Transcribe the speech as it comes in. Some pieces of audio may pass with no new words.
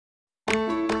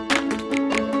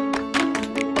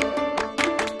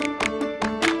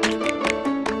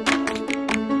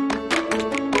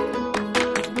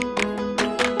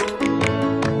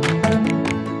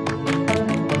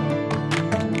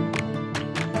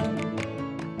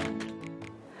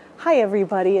Hi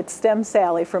everybody, it's STEM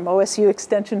Sally from OSU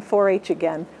Extension 4-H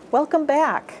again. Welcome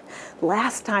back.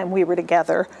 Last time we were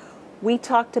together, we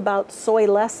talked about soy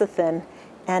lecithin,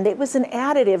 and it was an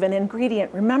additive, an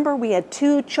ingredient. Remember, we had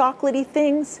two chocolatey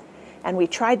things, and we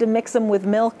tried to mix them with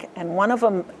milk, and one of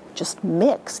them just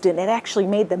mixed, and it actually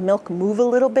made the milk move a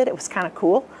little bit. It was kind of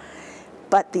cool.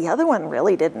 But the other one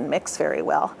really didn't mix very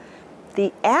well.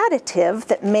 The additive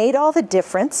that made all the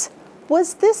difference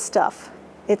was this stuff.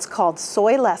 It's called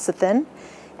soy lecithin,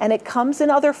 and it comes in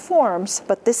other forms,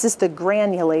 but this is the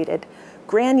granulated.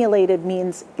 Granulated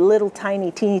means little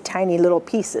tiny, teeny tiny little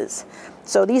pieces.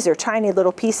 So these are tiny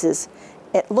little pieces.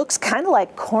 It looks kind of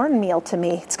like cornmeal to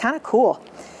me. It's kind of cool.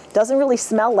 Doesn't really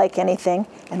smell like anything,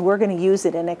 and we're going to use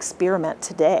it in an experiment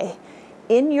today.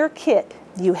 In your kit,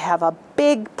 you have a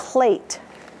big plate.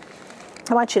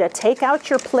 I want you to take out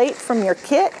your plate from your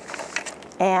kit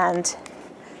and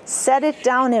set it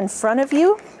down in front of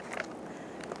you.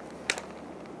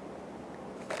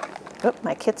 Oop,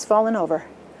 my kit's falling over.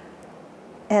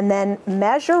 And then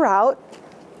measure out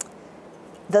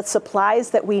the supplies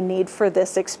that we need for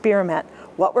this experiment.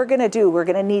 What we're going to do, we're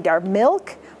going to need our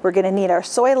milk, we're going to need our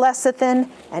soy lecithin,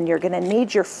 and you're going to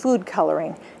need your food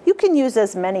coloring. You can use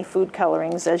as many food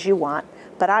colorings as you want,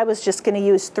 but I was just going to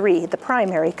use 3, the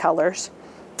primary colors,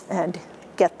 and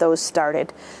get those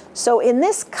started. So in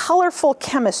this colorful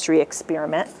chemistry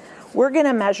experiment, we're going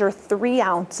to measure 3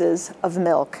 ounces of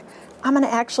milk. I'm going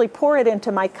to actually pour it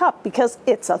into my cup because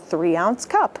it's a 3-ounce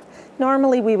cup.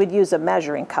 Normally we would use a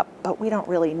measuring cup, but we don't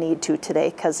really need to today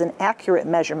because an accurate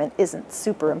measurement isn't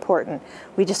super important.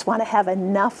 We just want to have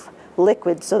enough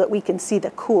liquid so that we can see the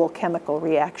cool chemical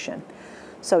reaction.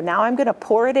 So now I'm going to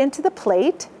pour it into the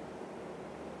plate.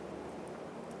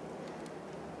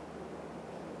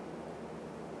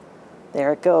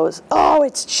 There it goes. Oh,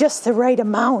 it's just the right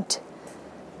amount.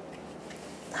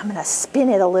 I'm going to spin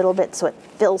it a little bit so it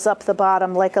fills up the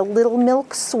bottom like a little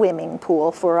milk swimming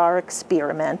pool for our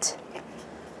experiment.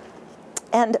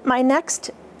 And my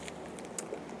next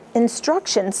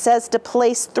instruction says to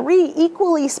place 3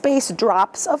 equally spaced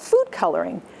drops of food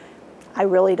coloring. I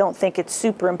really don't think it's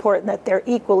super important that they're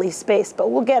equally spaced,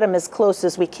 but we'll get them as close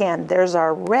as we can. There's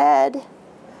our red.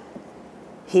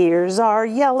 Here's our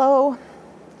yellow.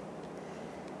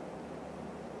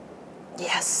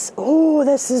 Yes. Oh,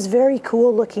 this is very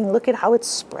cool looking. Look at how it's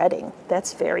spreading.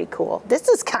 That's very cool. This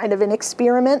is kind of an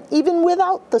experiment even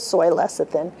without the soy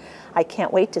lecithin. I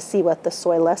can't wait to see what the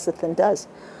soy lecithin does.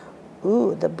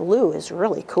 Ooh, the blue is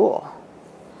really cool.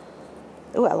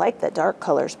 Ooh, I like the dark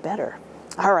colors better.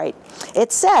 All right.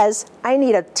 It says I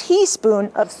need a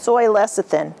teaspoon of soy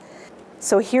lecithin.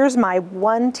 So here's my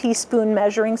 1 teaspoon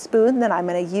measuring spoon that I'm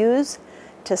going to use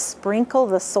to sprinkle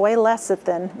the soy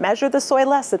lecithin, measure the soy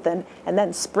lecithin, and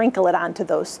then sprinkle it onto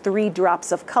those 3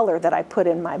 drops of color that I put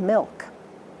in my milk.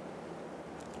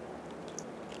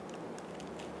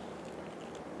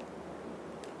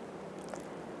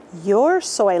 Your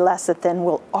soy lecithin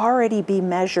will already be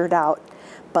measured out,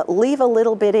 but leave a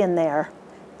little bit in there.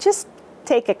 Just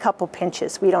take a couple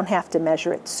pinches. We don't have to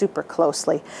measure it super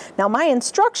closely. Now my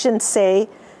instructions say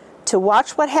to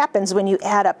watch what happens when you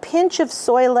add a pinch of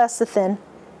soy lecithin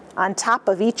on top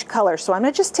of each color. So I'm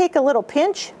going to just take a little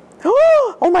pinch.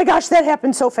 Oh my gosh, that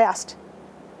happened so fast.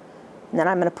 And then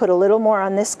I'm going to put a little more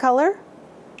on this color.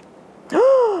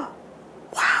 Wow.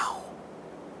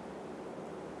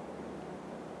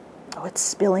 Oh, it's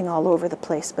spilling all over the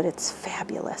place, but it's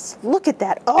fabulous. Look at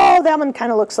that. Oh, that one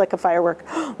kind of looks like a firework.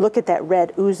 Look at that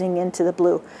red oozing into the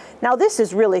blue. Now this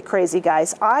is really crazy,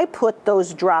 guys. I put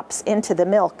those drops into the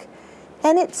milk,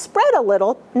 and it spread a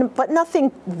little, but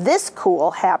nothing this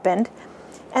cool happened.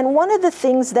 And one of the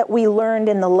things that we learned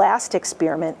in the last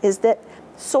experiment is that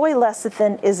soy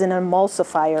lecithin is an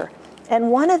emulsifier.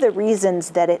 And one of the reasons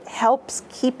that it helps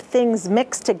keep things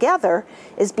mixed together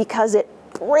is because it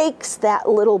breaks that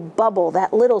little bubble,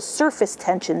 that little surface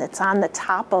tension that's on the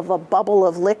top of a bubble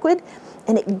of liquid,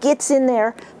 and it gets in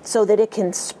there so that it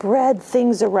can spread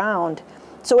things around.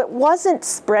 So it wasn't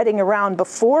spreading around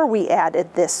before we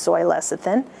added this soy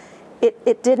lecithin.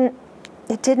 It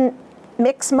didn't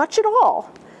mix much at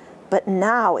all. But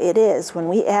now it is. When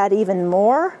we add even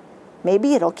more,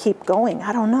 maybe it'll keep going.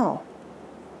 I don't know.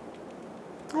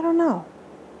 I don't know.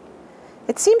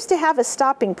 It seems to have a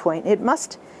stopping point. It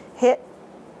must hit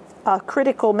a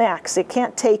critical max. It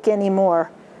can't take any more.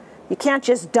 You can't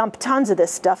just dump tons of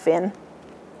this stuff in.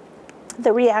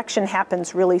 The reaction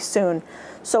happens really soon.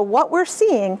 So what we're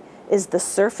seeing is the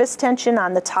surface tension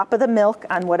on the top of the milk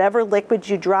on whatever liquid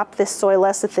you drop this soy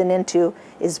lecithin into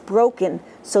is broken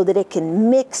so that it can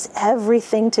mix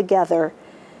everything together.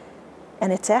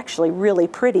 And it's actually really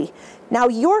pretty. Now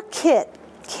your kit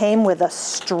came with a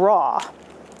straw.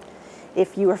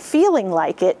 If you are feeling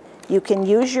like it, you can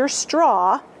use your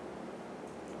straw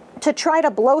to try to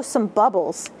blow some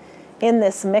bubbles in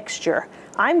this mixture.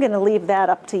 I'm going to leave that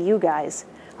up to you guys.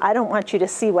 I don't want you to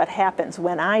see what happens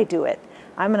when I do it.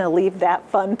 I'm going to leave that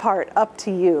fun part up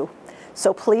to you.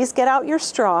 So please get out your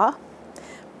straw,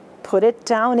 put it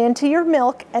down into your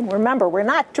milk, and remember, we're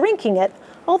not drinking it,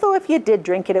 although if you did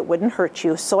drink it, it wouldn't hurt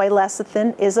you. Soy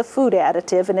lecithin is a food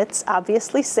additive, and it's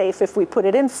obviously safe if we put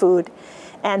it in food.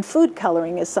 And food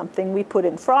coloring is something we put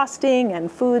in frosting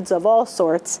and foods of all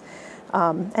sorts,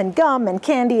 and gum and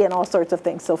candy and all sorts of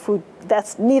things. So food,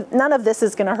 none of this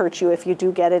is going to hurt you if you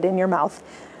do get it in your mouth.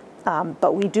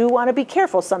 But we do want to be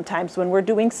careful sometimes when we're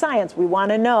doing science. We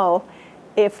want to know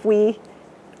if we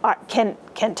can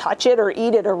touch it or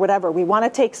eat it or whatever. We want to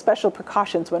take special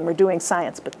precautions when we're doing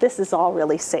science, but this is all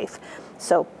really safe.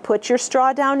 So put your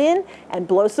straw down in and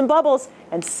blow some bubbles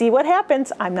and see what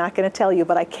happens. I'm not going to tell you,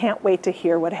 but I can't wait to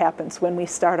hear what happens when we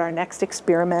start our next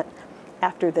experiment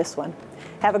after this one.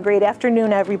 Have a great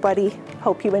afternoon, everybody.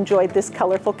 Hope you enjoyed this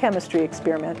colorful chemistry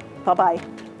experiment.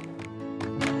 Bye-bye.